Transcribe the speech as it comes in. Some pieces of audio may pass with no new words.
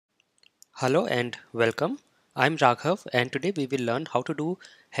Hello and welcome. I'm Raghav and today we will learn how to do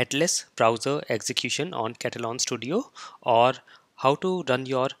headless browser execution on Katalon Studio or how to run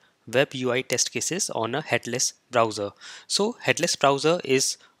your web UI test cases on a headless browser. So headless browser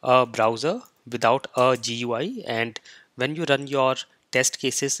is a browser without a GUI, and when you run your test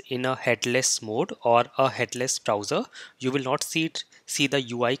cases in a headless mode or a headless browser, you will not see the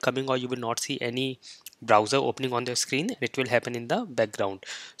UI coming, or you will not see any browser opening on the screen. It will happen in the background.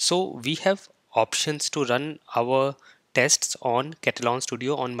 So we have options to run our tests on Katalon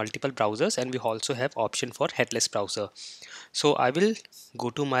Studio on multiple browsers, and we also have option for headless browser. So I will go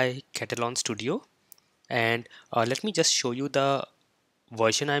to my Katalon Studio, and let me just show you the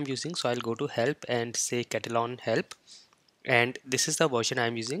version I'm using. So I'll go to help and say Katalon help, and this is the version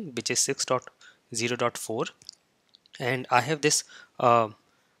I'm using, which is 6.0.4, and I have this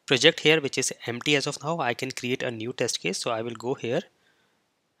project here which is empty as of now. I can create a new test case. So I will go here,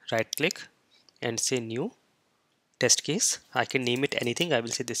 right click and say new test case. I can name it anything. I will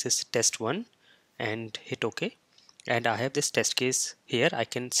say this is test 1 and hit OK. And I have this test case here. I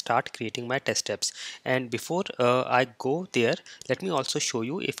can start creating my test steps. And before I go there, let me also show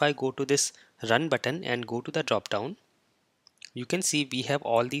you. If I go to this run button and go to the drop down, you can see we have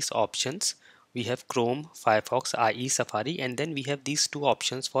all these options. We have Chrome, Firefox, IE, Safari, and then we have these two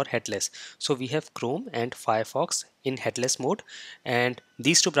options for headless. So we have Chrome and Firefox in headless mode, and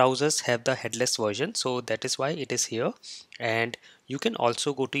these two browsers have the headless version, so that is why it is here. And you can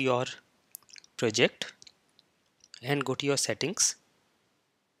also go to your project and go to your settings,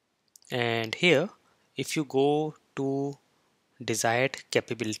 and here if you go to desired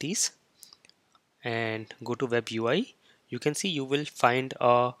capabilities and go to web UI, you can see you will find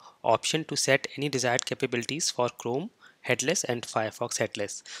a option to set any desired capabilities for Chrome headless and Firefox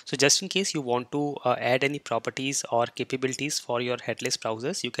headless. So just in case you want to add any properties or capabilities for your headless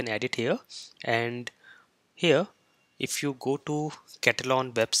browsers, you can add it here. And here if you go to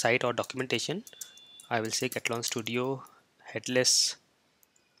Katalon website or documentation, I will say Katalon Studio Headless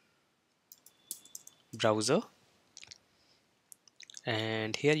browser,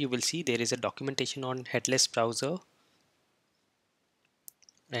 and here you will see there is a documentation on headless browser,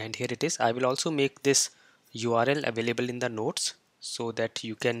 and here it is. I will also make this URL available in the notes so that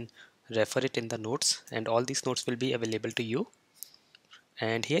you can refer it in the notes, and all these notes will be available to you.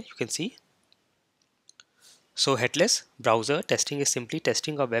 And here you can see, so headless browser testing is simply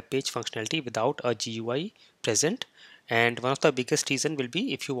testing a web page functionality without a GUI present. And one of the biggest reason will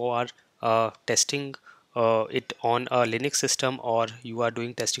be if you are testing it on a Linux system, or you are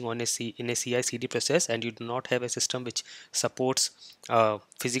doing testing on in a CI/CD process, and you do not have a system which supports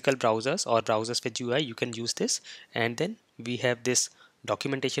physical browsers or browsers with UI, you can use this. And then we have this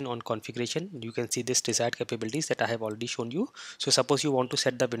documentation on configuration. You can see this desired capabilities that I have already shown you. So suppose you want to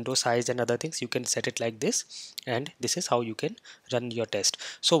set the window size and other things, you can set it like this, and this is how you can run your test.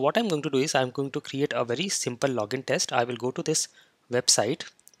 So what I'm going to do is I'm going to create a very simple login test. I will go to this website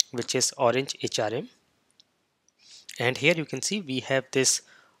which is Orange HRM, and here you can see we have this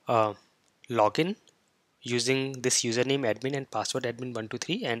login using this username admin and password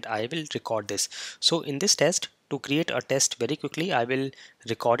admin123, and I will record this. So in this test, to create a test very quickly, I will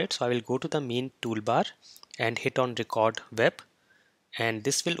record it. So I will go to the main toolbar and hit on record web, and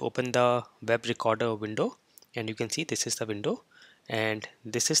this will open the web recorder window, and you can see this is the window, and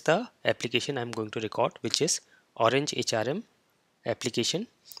this is the application I'm going to record, which is Orange HRM application.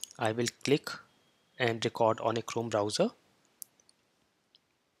 I will click and record on a Chrome browser,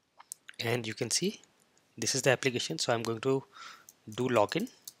 and you can see this is the application. So I'm going to do login,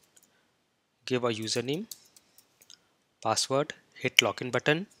 give a username, password, hit login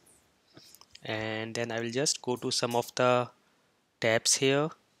button, and then I will just go to some of the tabs here,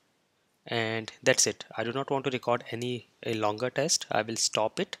 and that's it. I do not want to record a longer test. I will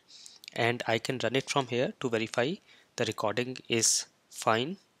stop it, and I can run it from here to verify the recording is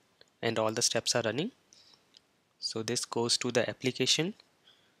fine and all the steps are running. So this goes to the application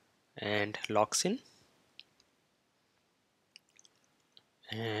and logs in,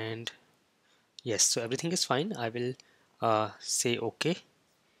 and yes, so everything is fine. I will say OK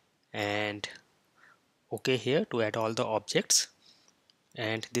and OK here to add all the objects,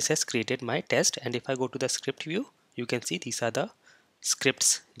 and this has created my test. And if I go to the script view, you can see these are the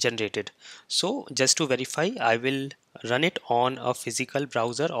scripts generated. So just to verify, I will run it on a physical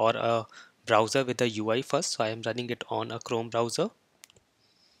browser or a browser with a UI first. So I am running it on a Chrome browser,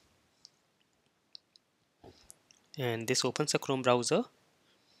 and this opens a Chrome browser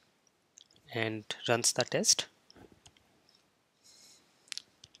and runs the test,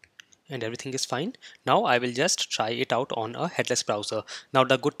 and everything is fine. Now I will just try it out on a headless browser. Now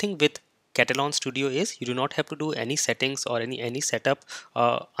the good thing with Katalon Studio is, you do not have to do any settings or any setup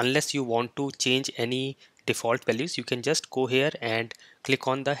unless you want to change any default values. You can just go here and click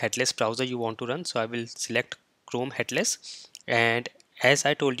on the headless browser you want to run. So I will select Chrome headless, and as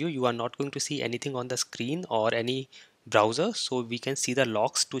I told you, you are not going to see anything on the screen or any browser, so we can see the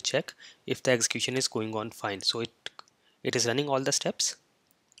logs to check if the execution is going on fine. So it is running all the steps,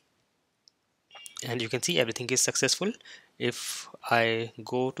 and you can see everything is successful. If I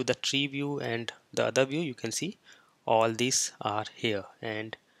go to the tree view and the other view, you can see all these are here,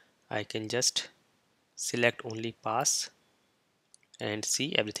 and I can just select only pass and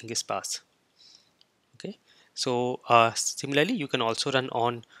see everything is pass. Okay, so similarly you can also run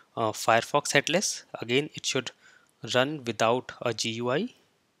on Firefox headless. Again, it should run without a GUI,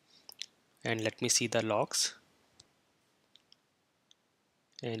 and let me see the logs,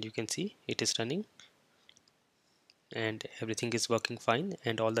 and you can see it is running and everything is working fine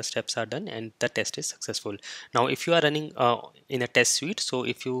and all the steps are done and the test is successful. Now if you are running in a test suite, so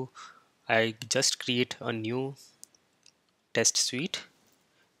if you I just create a new test suite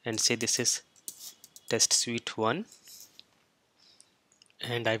and say this is test suite 1,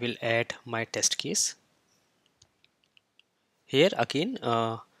 and I will add my test case. Here again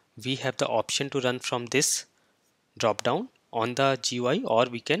we have the option to run from this drop down on the GUI, or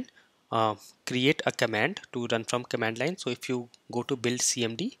we can create a command to run from command line. So if you go to build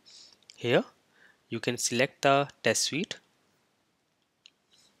CMD, here you can select the test suite,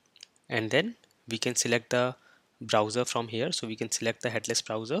 and then we can select the browser from here. So we can select the headless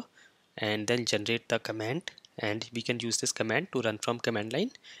browser and then generate the command, and we can use this command to run from command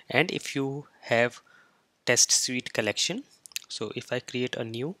line. And if you have test suite collection, so if I create a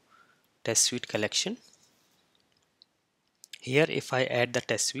new test suite collection, here if I add the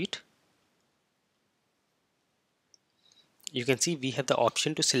test suite, you can see we have the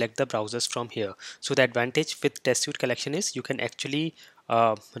option to select the browsers from here. So the advantage with test suite collection is you can actually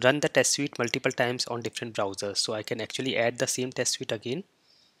run the test suite multiple times on different browsers. So I can actually add the same test suite again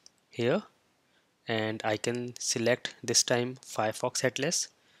here, and I can select this time Firefox headless,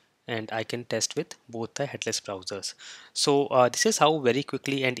 and I can test with both the headless browsers. So this is how very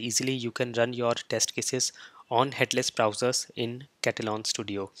quickly and easily you can run your test cases on headless browsers in Katalon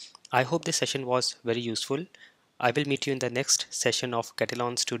Studio. I hope this session was very useful. I will meet you in the next session of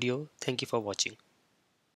Katalon Studio. Thank you for watching.